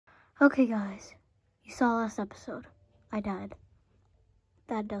Okay, guys, you saw last episode. I died.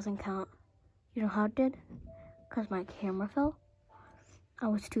 That doesn't count. You know how it did? Because my camera fell. I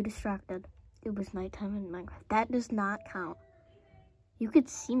was too distracted. It was nighttime in Minecraft. That does not count. You could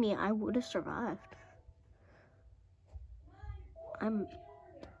see me. I would have survived. I'm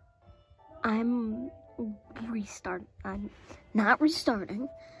restarting. I'm not restarting.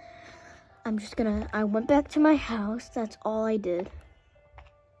 I went back to my house. That's all I did.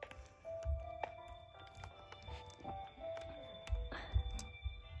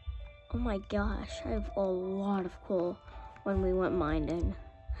 Oh my gosh, I have a lot of coal when we went mining.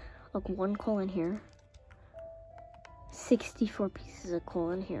 Like 1 coal in here. 64 pieces of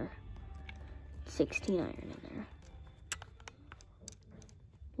coal in here. 16 iron in there.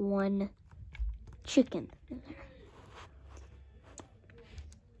 1 chicken in there.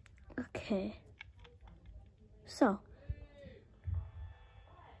 Okay. So,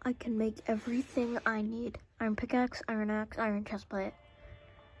 I can make everything I need. Iron pickaxe, iron axe, iron chestplate.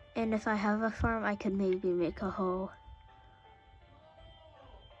 And if I have a farm, I could maybe make a hoe.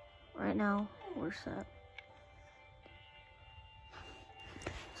 Right now, we're set.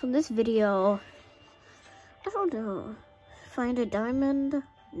 So in this video, I don't know. Find a diamond?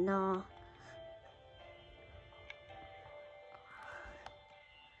 No.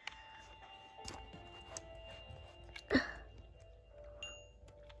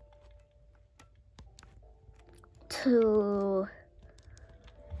 To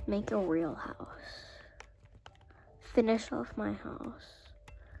make a real house. Finish off my house.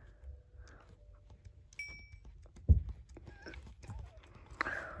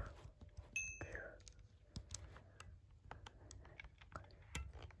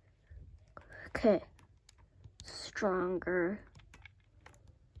 Okay. Stronger.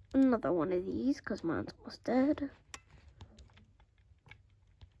 Another one of these, because mine's almost dead.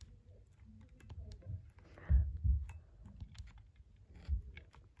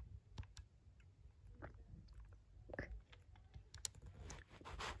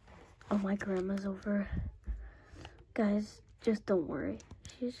 Oh, my grandma's over. Guys, just don't worry.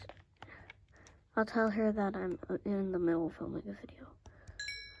 I'll tell her that I'm in the middle of filming a video.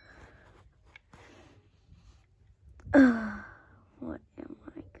 What am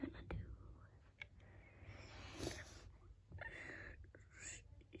I gonna do?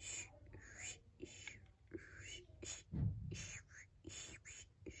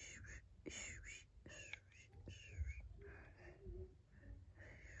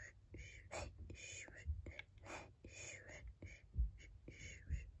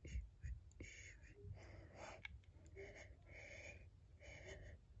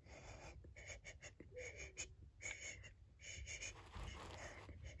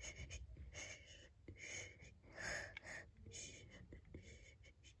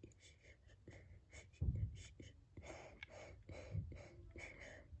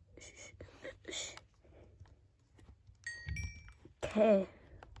 Okay.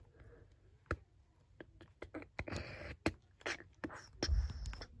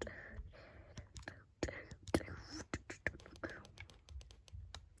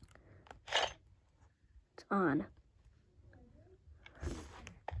 It's on.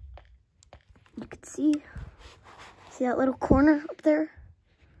 You can see that little corner up there?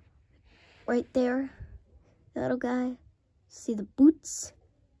 Right there. That little guy. See the boots?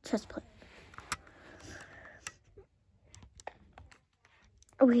 Chestplate.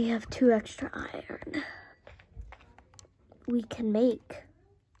 We have 2 extra iron. We can make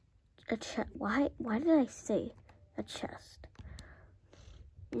a chest. Why did I say a chest?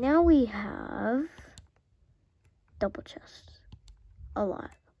 Now we have double chests. A lot.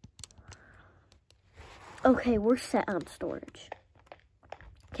 Okay, we're set on storage.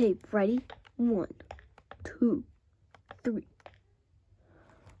 Okay, ready? 1, 2, 3.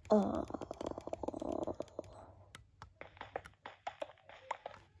 Oh.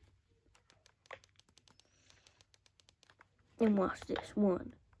 And watch this.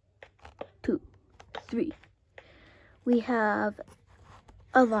 1, 2, 3. We have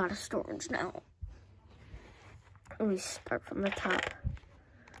a lot of storage now. Let me start from the top.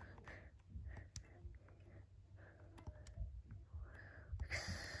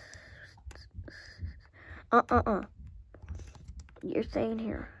 You're staying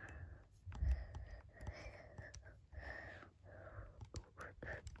here.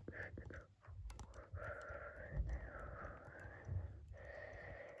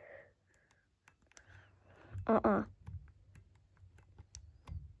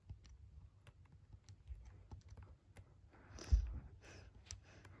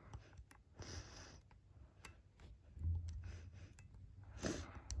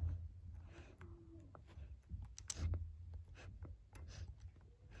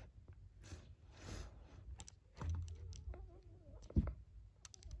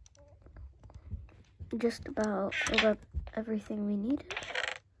 just about filled up everything we needed.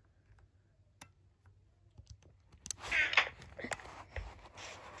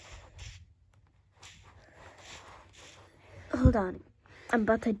 Hold on. I'm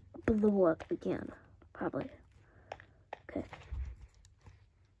about to blow up again. Probably. Okay.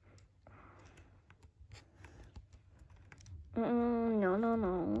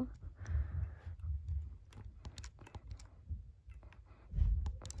 No.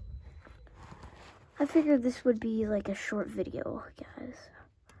 I figured this would be like a short video, guys.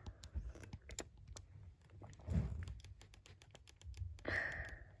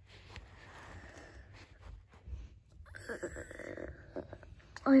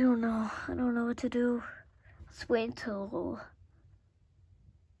 I don't know what to do. Let's wait until...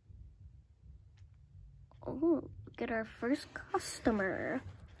 Oh, get our first customer.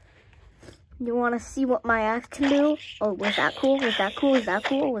 You want to see what my axe can do? Oh, was that cool? Was that cool? Was that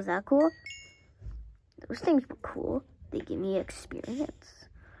cool? Was that cool? Those things were cool. They give me experience.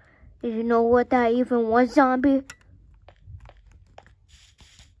 Did you know what that even was, zombie?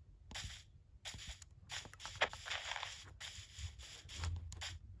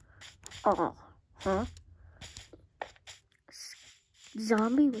 Oh, huh?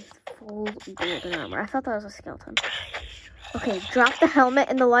 Zombie with full golden armor. I thought that was a skeleton. Okay, drop the helmet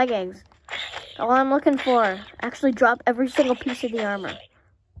and the leggings. All I'm looking for. Actually, drop every single piece of the armor.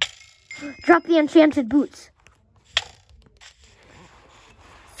 Drop the enchanted boots.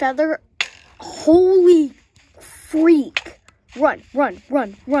 Feather. Holy freak. Run.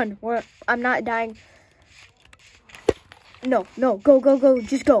 I'm not dying. No, go.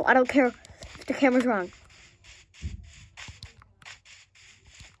 Just go. I don't care if the camera's wrong.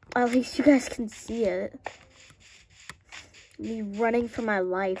 At least you guys can see it. Me running for my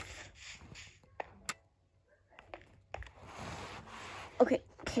life. Okay,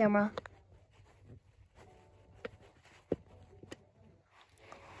 camera.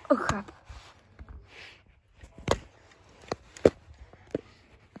 Oh, crap.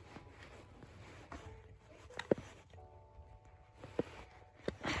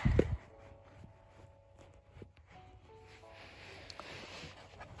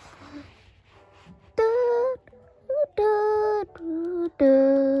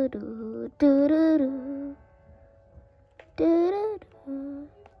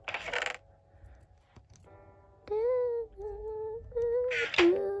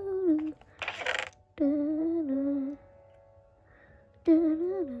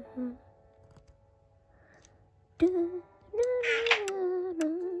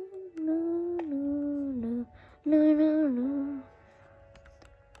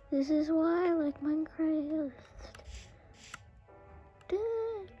 This is why I like Minecraft.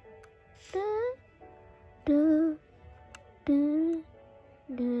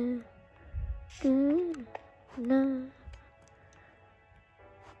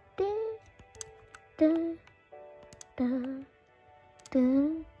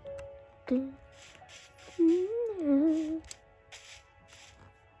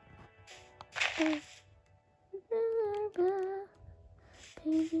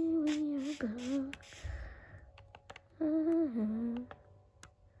 Baby, when you're gone.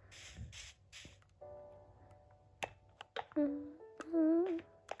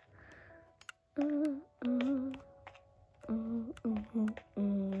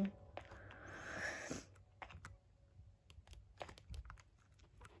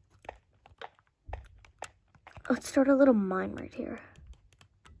 Let's start a little mine right here.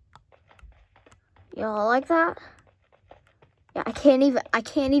 Y'all like that? Yeah, I can't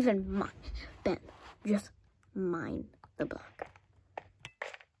even mine. Ben, just mine the block.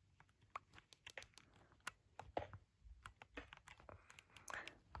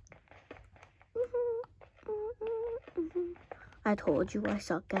 I told you I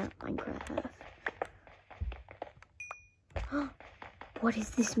suck at Minecraft. What is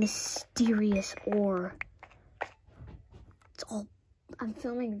this mysterious ore? It's all... I'm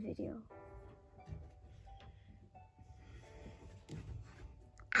filming a video.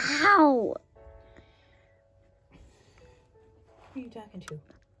 Ow! Who are you talking to?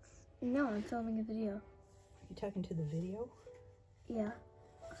 No, I'm filming a video. Are you talking to the video? Yeah.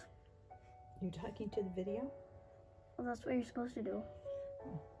 You're talking to the video? Well, that's what you're supposed to do.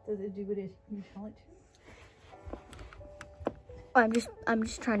 Oh, does it do what you tell it to? I'm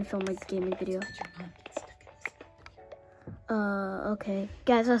just trying to film a gaming video. Okay.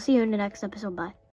 Guys, I'll see you in the next episode. Bye.